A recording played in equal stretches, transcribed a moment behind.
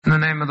In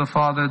the name of the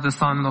Father, the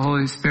Son, and the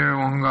Holy Spirit,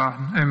 one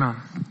God. Amen.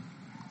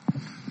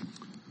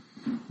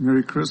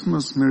 Merry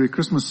Christmas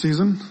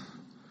season.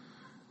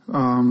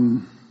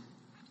 There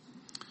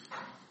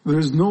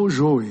is no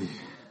joy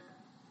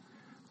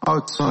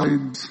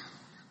outside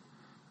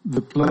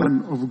the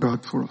plan of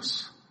God for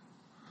us.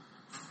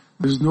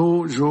 There's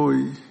no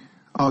joy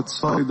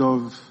outside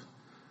of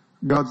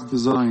God's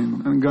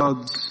design and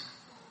God's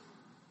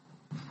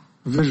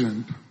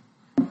vision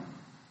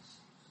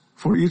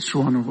for each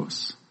one of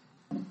us.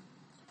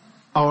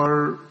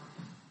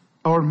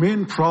 Our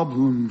main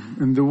problem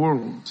in the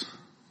world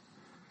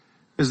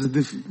is the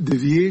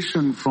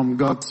deviation from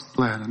God's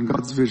plan and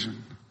God's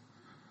vision.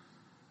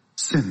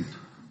 Sin.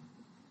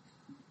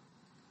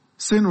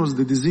 Sin was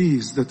the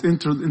disease that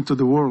entered into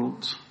the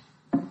world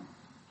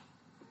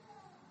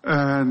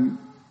and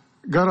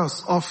got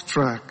us off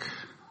track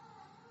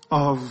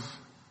of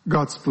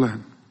God's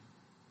plan.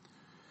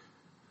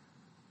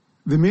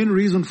 The main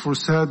reason for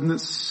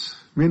sadness,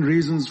 main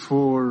reasons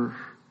for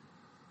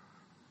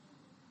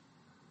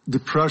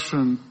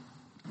depression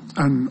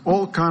and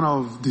all kind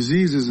of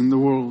diseases in the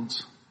world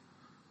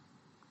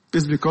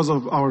is because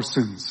of our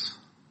sins.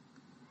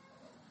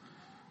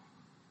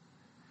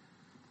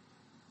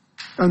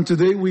 And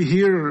today we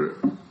hear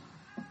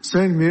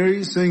Saint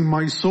Mary saying,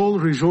 "My soul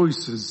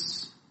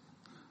rejoices.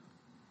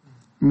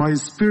 My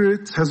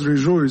spirit has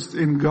rejoiced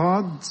in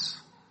God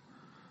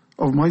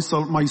of my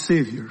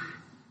Savior,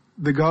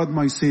 the God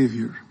my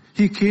Savior.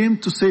 He came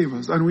to save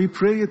us." And we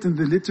pray it in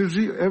the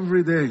liturgy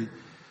every day.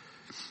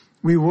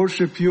 We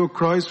worship you, O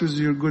Christ, with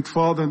your good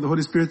Father and the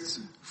Holy Spirit,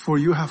 for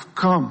you have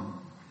come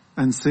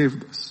and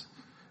saved us.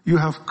 You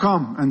have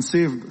come and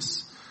saved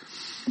us.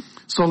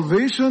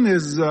 Salvation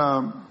is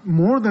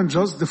more than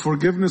just the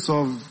forgiveness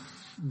of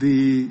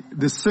the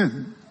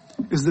sin.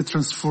 It's the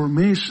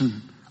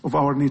transformation of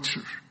our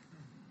nature.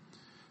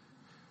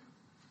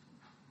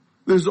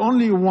 There's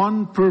only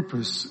one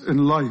purpose in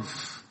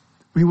life.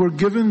 We were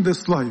given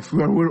this life.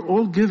 We're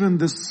all given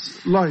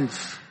this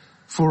life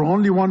for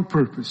only one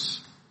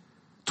purpose.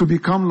 To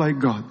become like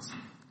God.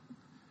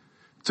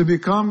 To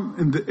become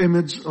in the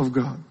image of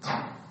God.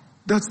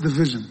 That's the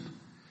vision.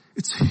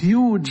 It's a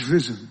huge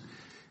vision.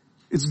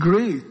 It's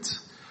great.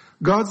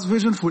 God's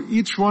vision for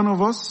each one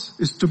of us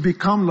is to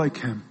become like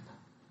Him.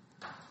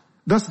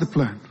 That's the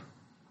plan.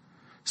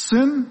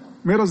 Sin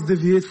made us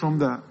deviate from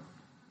that.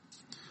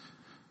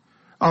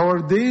 Our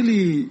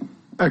daily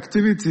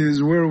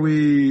activities where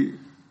we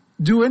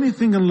do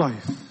anything in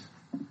life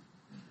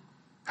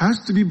has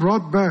to be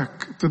brought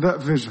back to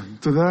that vision,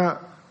 to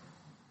that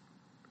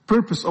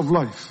purpose of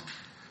life,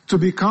 to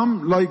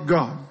become like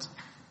God.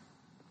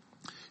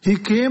 He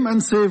came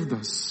and saved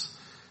us.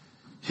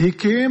 He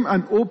came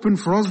and opened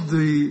for us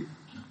the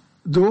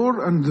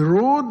door and the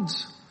road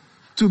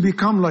to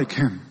become like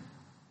Him.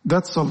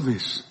 That's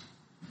salvation.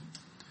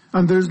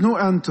 And there's no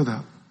end to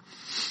that.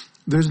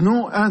 There's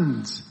no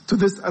end to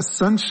this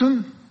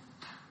ascension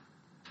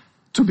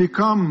to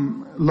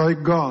become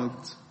like God.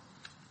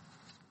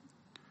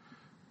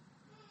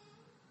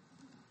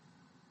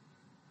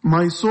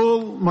 My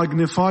soul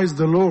magnifies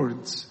the Lord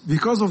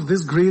because of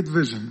this great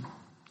vision.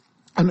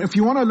 And if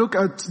you want to look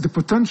at the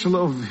potential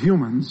of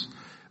humans,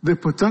 the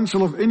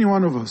potential of any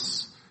one of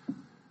us,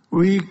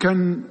 we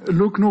can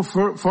look no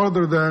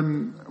farther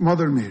than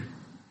Mother Mary.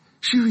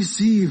 She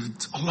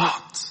received a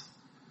lot.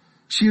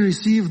 She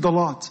received a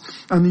lot.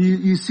 And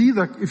you see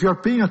that if you are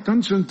paying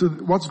attention to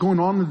what's going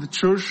on in the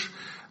church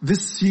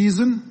this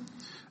season,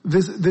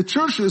 the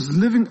church is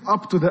living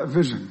up to that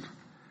vision.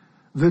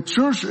 The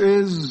church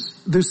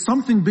there's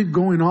something big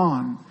going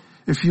on.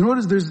 If you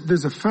notice,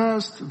 there's a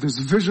fast, there's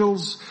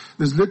vigils,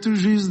 there's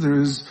liturgies,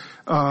 there's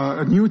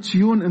a new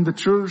tune in the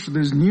church,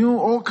 there's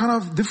all kind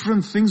of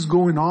different things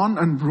going on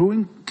and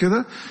brewing,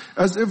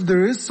 as if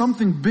there is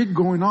something big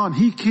going on.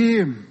 He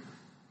came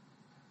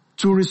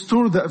to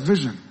restore that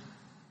vision.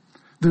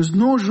 There's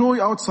no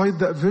joy outside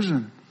that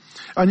vision.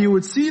 And you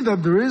would see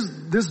that there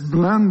is this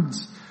blend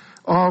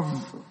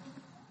of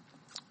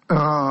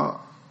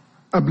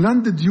a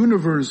blended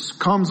universe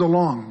comes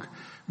along.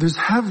 There's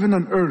heaven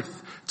and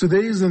earth.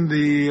 Today's in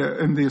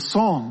the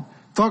psalm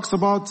talks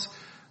about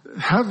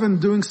heaven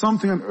doing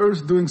something and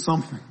earth doing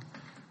something.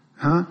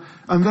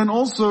 And then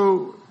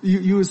also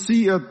you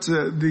see at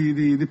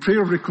the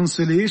prayer of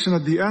reconciliation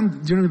at the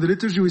end during the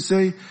liturgy we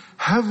say,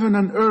 heaven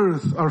and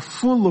earth are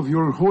full of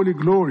your holy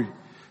glory.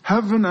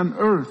 Heaven and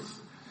earth.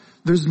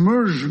 There's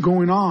merge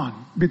going on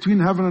between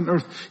heaven and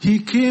earth. He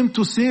came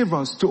to save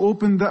us, to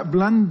open that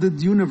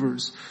blended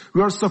universe.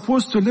 We are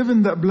supposed to live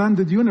in that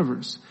blended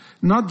universe,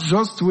 not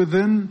just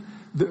within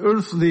the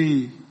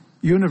earthly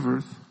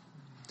universe,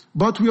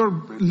 but we are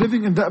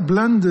living in that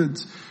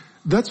blended.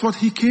 That's what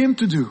He came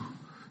to do,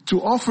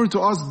 to offer to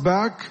us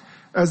back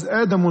as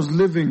Adam was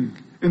living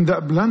in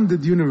that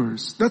blended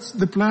universe. That's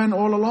the plan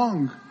all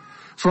along.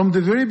 From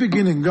the very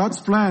beginning, God's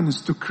plan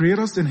is to create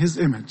us in His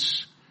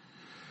image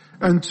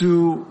and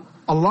to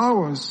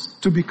allow us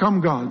to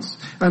become gods.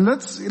 And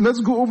let's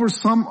go over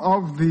some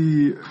of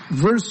the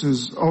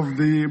verses of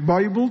the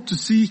Bible to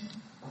see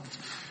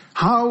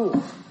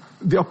how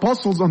the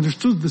apostles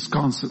understood this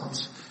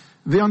concept.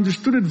 They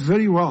understood it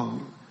very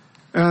well.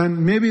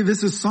 And maybe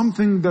this is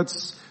something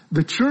that's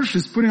the church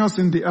is putting us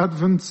in the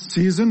Advent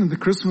season, in the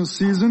Christmas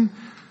season,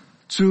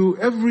 to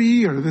every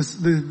year,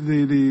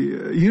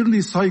 the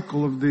yearly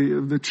cycle of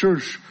the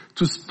church,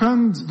 to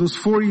spend those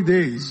 40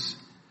 days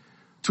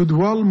to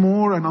dwell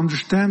more and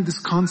understand this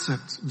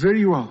concept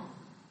very well.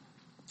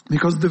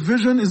 Because the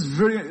vision is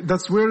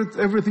that's where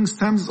everything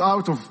stems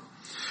out of.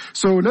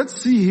 So let's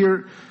see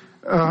here,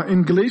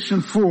 in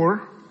Galatians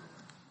 4,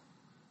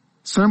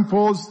 St.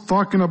 Paul's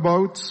talking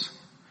about,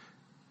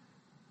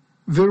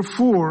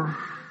 therefore,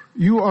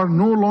 you are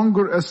no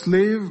longer a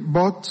slave,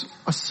 but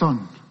a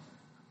son.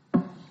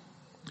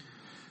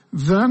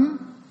 Then,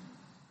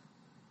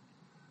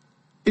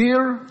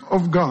 heir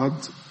of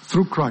God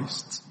through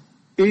Christ.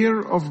 Heir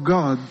of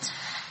God.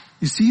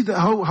 You see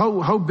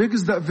how big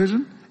is that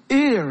vision?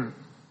 Heir.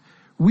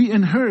 We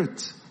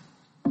inherit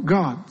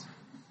God.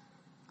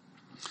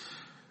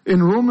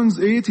 In Romans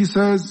 8 he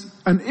says,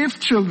 and if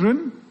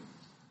children,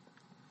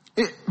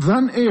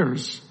 then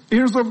heirs.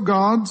 Heirs of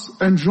God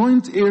and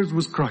joint heirs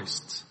with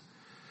Christ.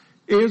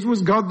 Heirs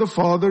with God the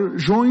Father,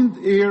 joint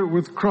heir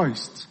with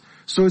Christ.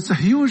 So it's a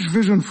huge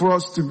vision for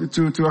us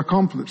to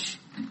accomplish.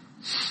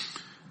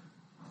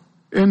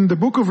 In the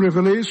book of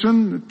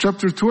Revelation,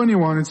 chapter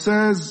 21, it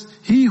says,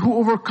 he who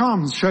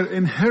overcomes shall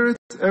inherit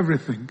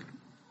everything.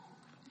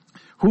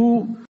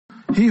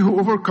 He who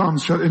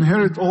overcomes shall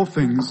inherit all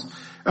things,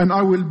 and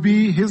I will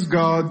be his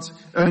God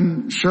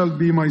and shall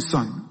be my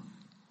son.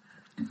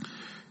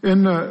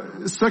 In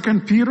 2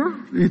 Peter,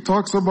 he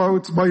talks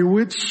about by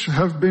which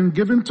have been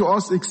given to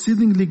us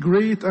exceedingly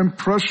great and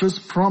precious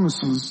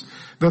promises,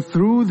 that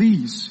through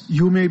these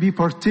you may be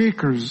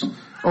partakers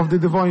of the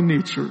divine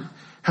nature,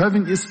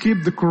 having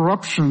escaped the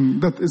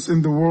corruption that is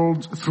in the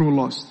world through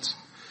lust.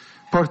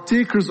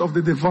 Partakers of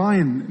the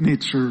divine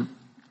nature.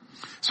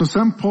 So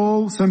St.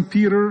 Paul, St.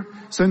 Peter,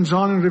 St.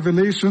 John in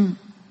Revelation,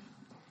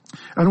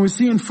 and we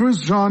see in 1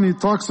 John he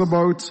talks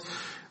about,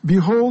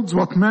 behold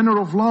what manner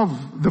of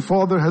love the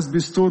Father has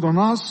bestowed on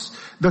us,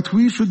 that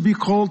we should be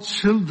called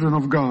children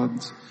of God.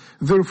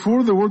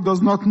 Therefore the world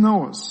does not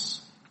know us.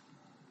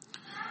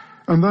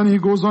 And then he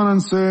goes on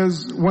and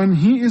says, when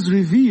he is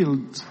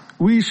revealed,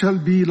 we shall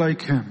be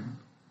like him.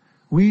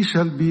 We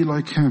shall be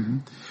like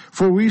him,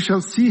 for we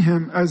shall see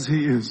him as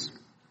he is.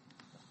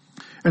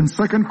 In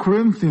 2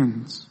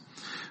 Corinthians,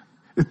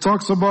 it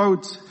talks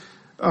about,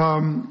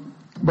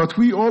 but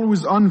we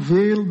always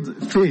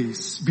unveiled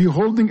face,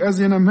 beholding as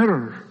in a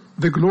mirror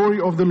the glory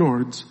of the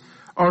Lord,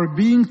 are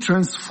being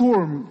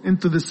transformed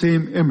into the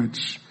same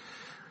image.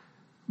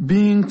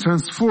 Being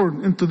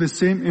transformed into the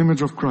same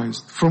image of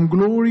Christ. From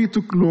glory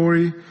to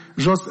glory,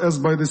 just as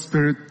by the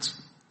Spirit,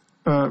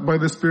 2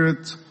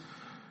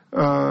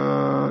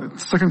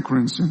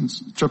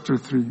 Corinthians chapter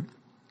 3.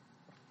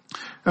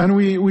 And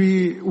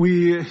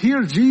we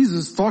hear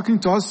Jesus talking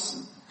to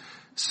us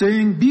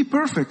saying, be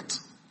perfect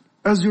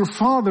as your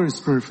Father is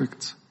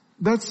perfect.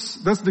 That's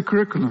the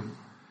curriculum.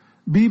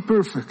 Be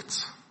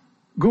perfect.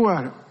 Go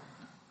at it.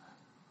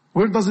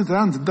 Where does it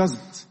end? It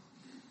doesn't.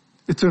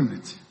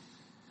 Eternity.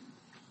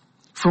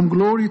 From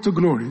glory to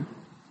glory.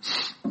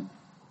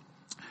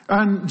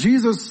 And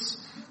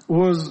Jesus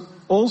was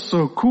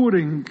also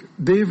quoting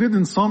David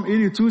in Psalm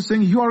 82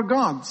 saying, you are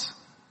gods.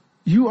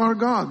 You are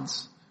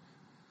gods.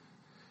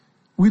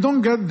 We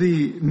don't get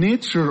the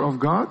nature of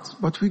God,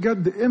 but we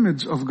get the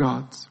image of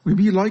God. We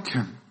be like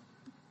him.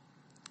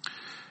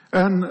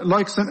 And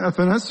like St.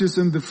 Athanasius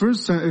in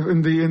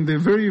the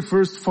very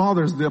first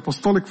fathers, the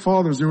apostolic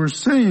fathers, they were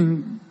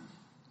saying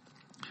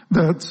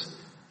that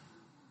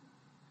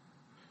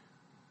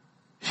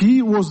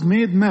he was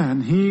made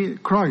man,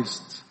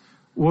 Christ,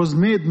 was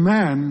made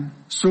man,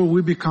 so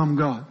we become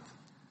God.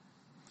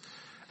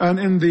 And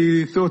in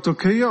the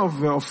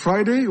Theotokia of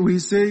Friday, we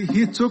say,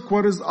 he took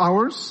what is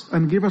ours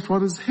and gave us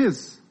what is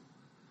his.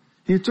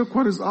 He took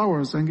what is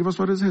ours and gave us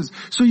what is his.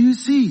 So you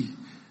see,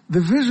 the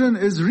vision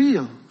is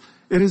real.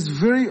 It is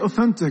very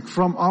authentic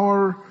from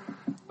our,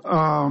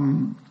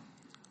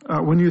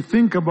 when you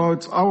think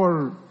about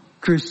our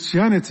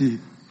Christianity.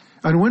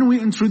 And when we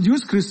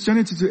introduce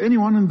Christianity to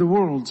anyone in the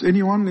world,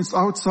 anyone is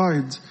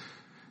outside,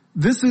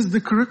 this is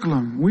the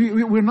curriculum.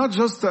 We're not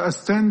just a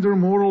standard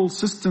moral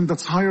system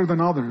that's higher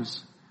than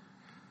others.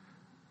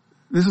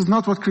 This is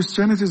not what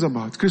Christianity is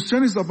about.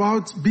 Christianity is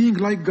about being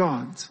like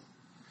God.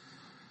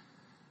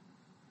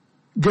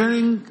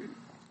 Getting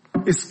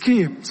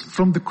escaped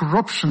from the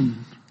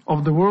corruption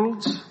of the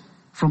world,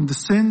 from the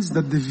sins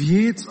that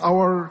deviate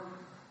our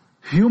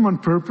human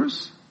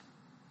purpose,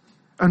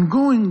 and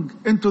going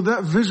into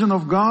that vision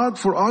of God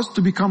for us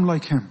to become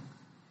like him.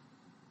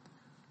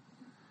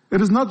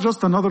 It is not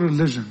just another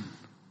religion.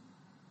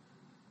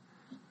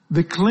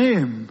 The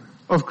claim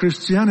of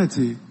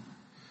Christianity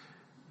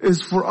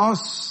is for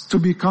us to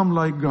become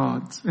like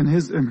God in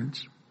his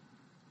image.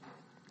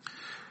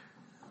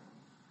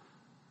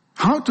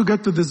 How to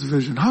get to this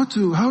vision? How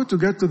to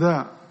get to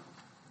that?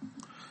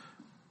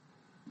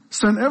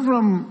 St.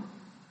 Avram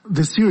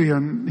the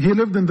Syrian, he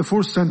lived in the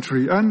 4th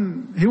century,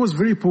 and he was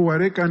very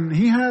poetic, and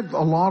he had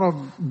a lot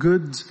of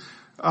good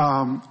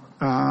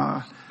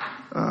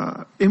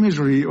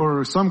imagery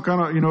or some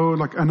kind of,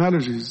 like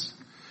analogies.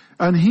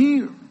 And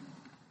he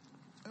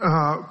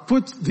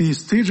put the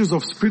stages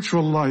of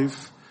spiritual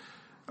life.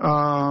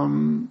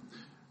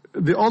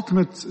 The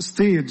ultimate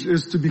stage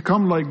is to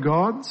become like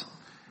God,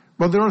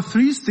 but there are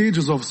 3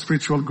 stages of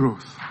spiritual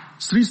growth.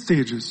 3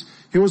 stages.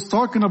 He was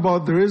talking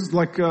about there is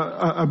like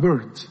a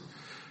bird.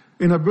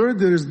 In a bird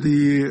there is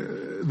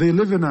they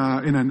live in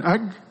an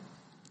egg,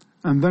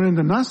 and then in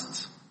the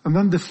nest, and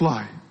then they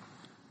fly.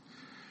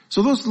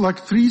 So those are like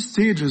 3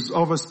 stages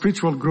of a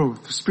spiritual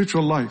growth,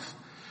 spiritual life.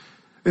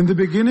 In the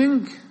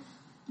beginning,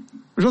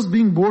 just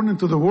being born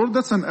into the world,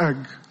 that's an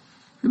egg.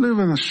 You live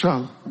in a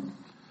shell.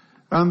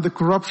 And the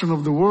corruption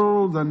of the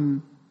world,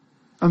 and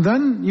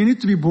then you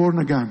need to be born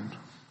again.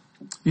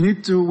 You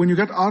need to, when you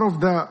get out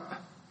of that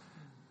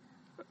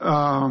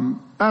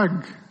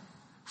egg,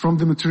 from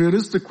the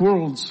materialistic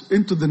worlds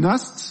into the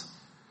nest,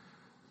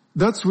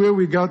 that's where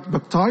we got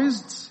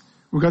baptized,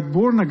 we got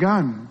born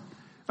again,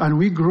 and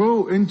we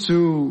grow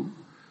into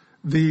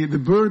the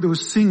bird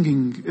who's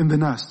singing in the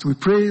nest. We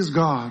praise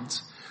God,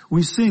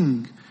 we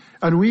sing,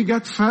 and we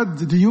get fed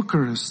the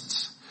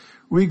Eucharist.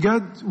 We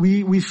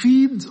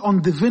feed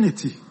on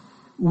divinity.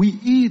 We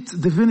eat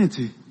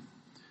divinity.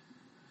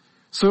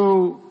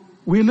 So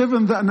we live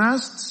in that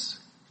nest,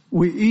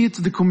 we eat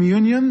the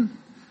communion,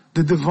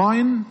 the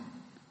divine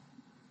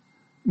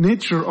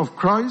nature of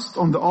Christ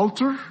on the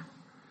altar,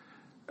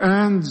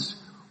 and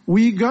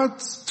we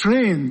got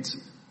trained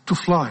to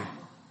fly.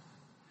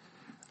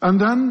 And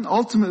then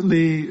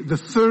ultimately the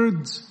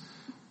 3rd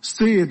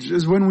stage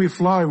is when we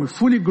fly. We're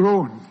fully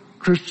grown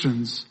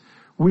Christians.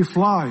 We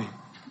fly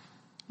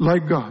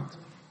like God.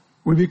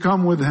 We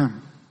become with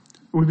Him.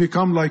 We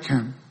become like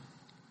Him.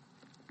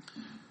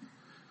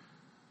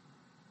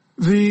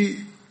 The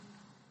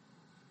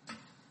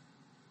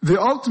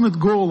ultimate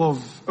goal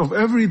of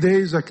every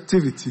day's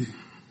activity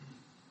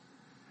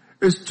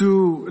is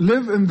to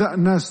live in that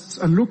nest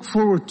and look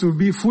forward to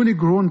be fully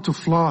grown to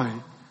fly.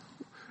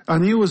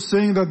 And he was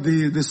saying that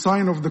the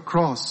sign of the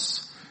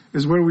cross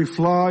is where we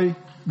fly,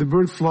 the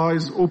bird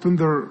flies, open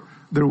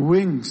their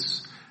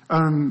wings,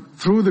 and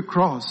through the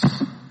cross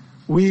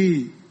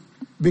we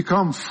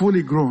become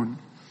fully grown.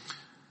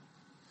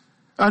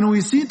 And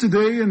we see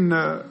today in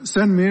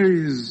St.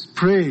 Mary's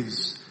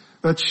praise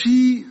that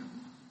she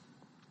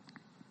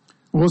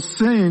was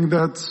saying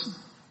that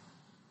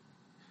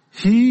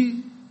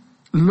He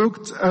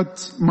looked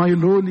at my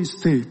lowly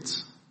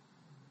state.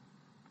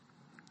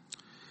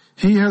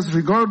 He has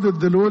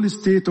regarded the lowly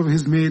state of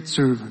His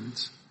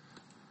maidservant.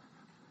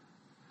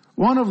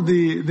 One of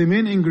the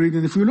main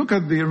ingredients, if we look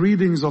at the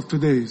readings of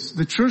today's,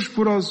 the church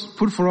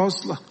put for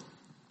us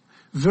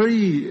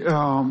very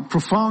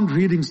profound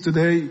readings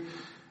today,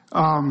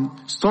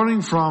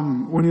 starting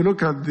from when you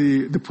look at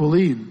the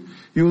Pauline.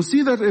 You will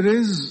see that it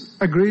is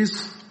a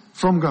grace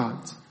from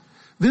God.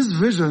 This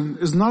vision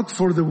is not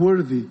for the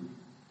worthy,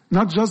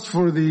 not just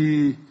for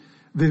the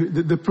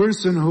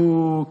person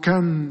who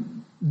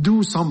can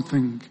do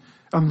something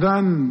and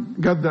then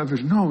get that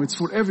vision. No, it's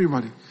for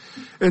everybody.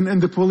 In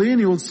the Pauline,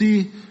 you will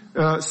see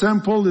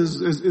St. Paul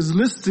is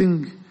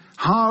listing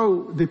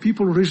how the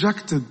people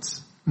rejected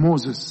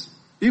Moses.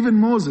 Even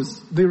Moses,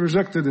 they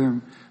rejected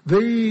him.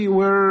 They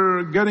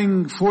were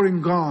getting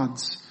foreign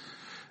gods.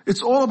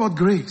 It's all about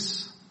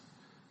grace.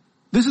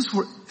 This is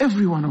for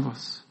every one of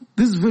us.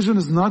 This vision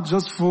is not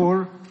just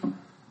for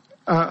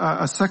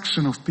a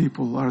section of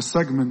people or a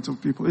segment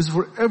of people. It's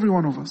for every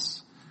one of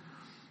us.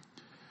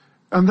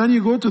 And then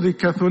you go to the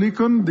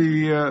Catholicon,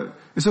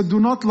 it said, do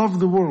not love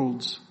the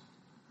world.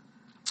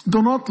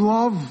 Do not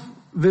love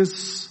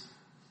this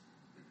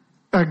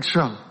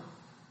eggshell.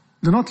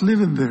 Do not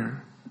live in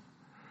there.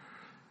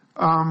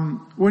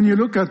 When you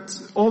look at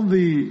all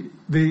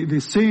the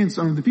saints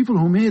and the people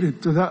who made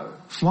it to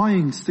that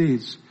flying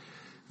stage,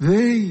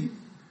 they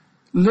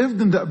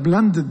lived in that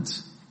blended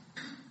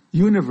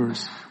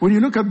universe. When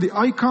you look at the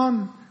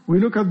icon, we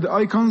look at the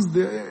icons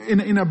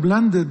in a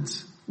blended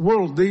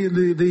world.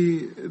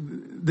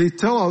 They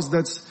tell us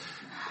that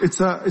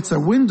it's a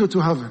window to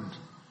heaven.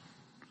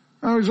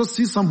 I just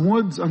see some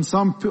wood and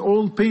some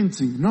old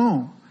painting.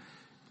 No.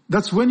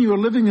 That's when you're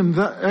living in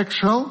that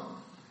eggshell.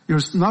 You're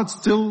not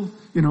still,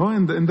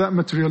 in that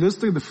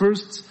materialistic, the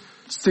first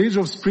stage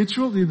of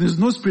spiritual. There's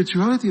no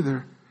spirituality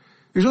there.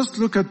 You just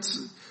look at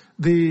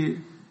the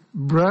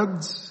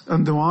bread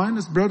and the wine.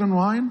 It's bread and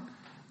wine.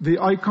 The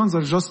icons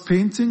are just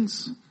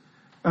paintings.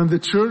 And the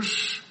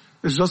church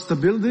is just a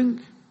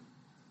building.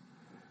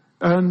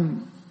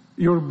 And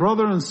your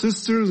brother and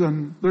sisters,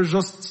 and they're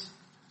just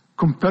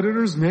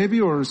competitors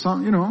maybe, or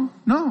some,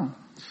 no.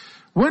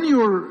 When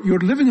you're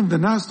living in the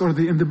nest or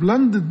in the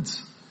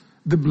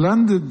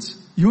blended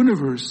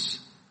universe,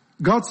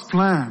 God's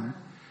plan,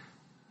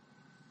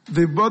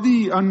 the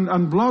body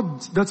and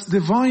blood, that's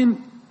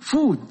divine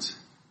food.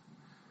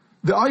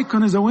 The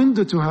icon is a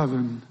window to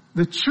heaven.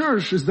 The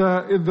church is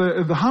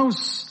the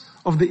house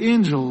of the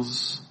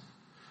angels.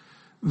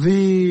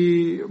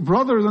 the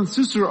brothers and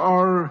sisters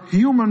are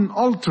human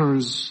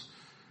altars.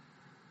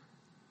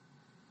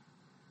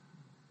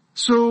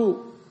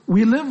 So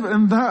we live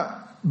in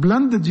that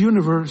blended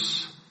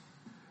universe.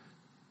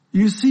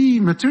 You see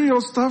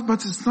material stuff,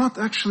 but it's not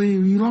actually,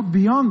 we look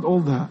beyond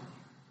all that.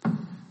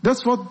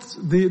 That's what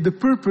the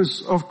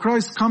purpose of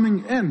Christ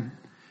coming in.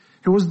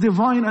 He was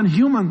divine and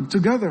human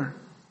together.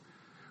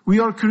 We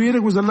are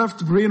created with a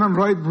left brain and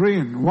right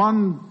brain. We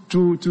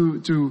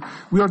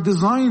are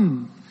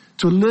designed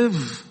to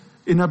live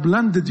in a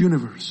blended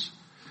universe.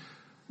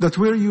 That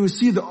where you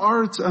see the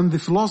art and the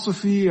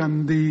philosophy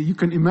and you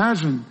can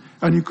imagine,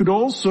 and you could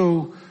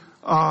also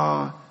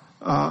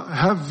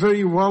have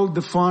very well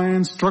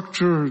defined,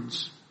 structured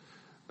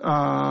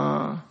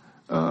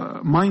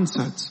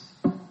mindsets.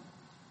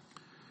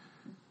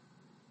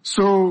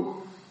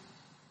 So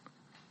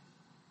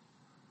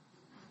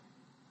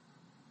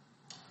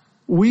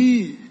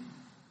we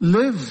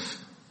live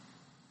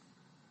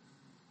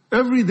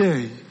every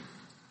day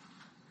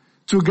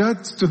to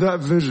get to that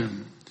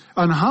vision.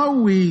 And how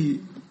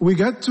we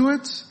get to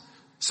it,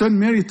 St.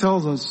 Mary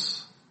tells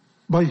us,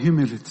 by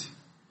humility.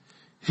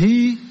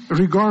 He has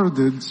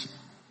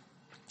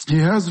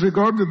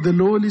regarded the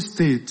lowly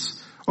state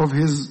of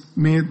his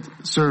maid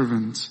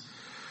servant.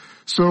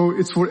 So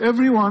it's for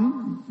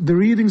everyone. The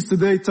readings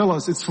today tell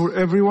us it's for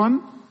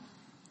everyone.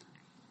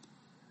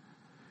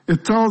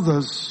 It tells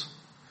us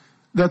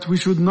that we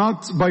should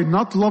not, by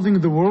not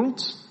loving the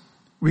world,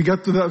 we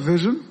get to that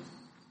vision,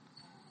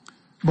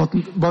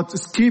 but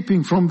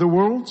escaping from the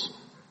world.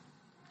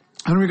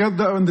 And we got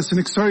that in the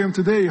Synaxarium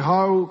today,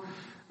 how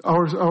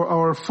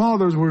our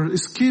fathers were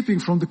escaping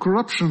from the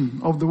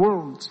corruption of the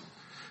world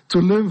to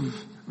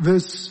live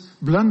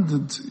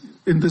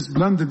in this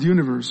blended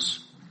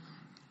universe.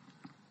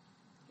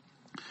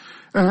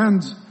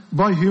 And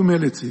by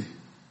humility.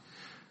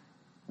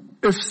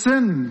 If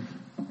sin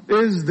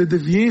is the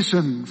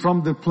deviation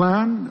from the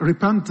plan,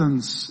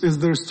 repentance is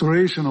the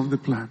restoration of the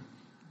plan.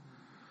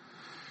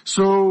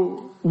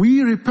 So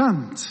we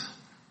repent,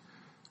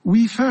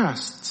 we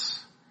fast,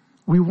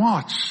 we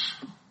watch,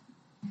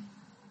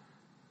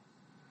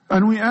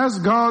 and we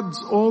ask God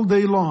all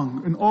day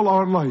long in all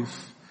our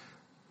life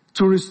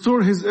to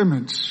restore His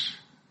image.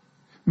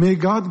 May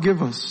God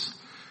give us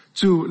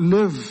to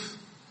live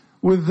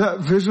with that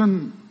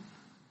vision,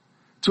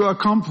 to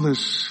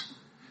accomplish,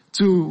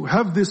 to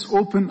have this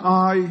open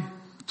eye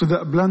to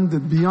that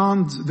blended,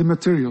 beyond the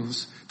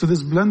materials, to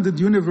this blended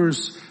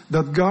universe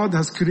that God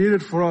has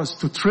created for us,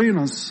 to train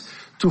us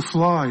to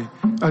fly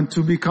and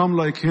to become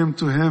like Him.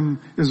 To Him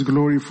is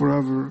glory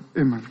forever.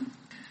 Amen.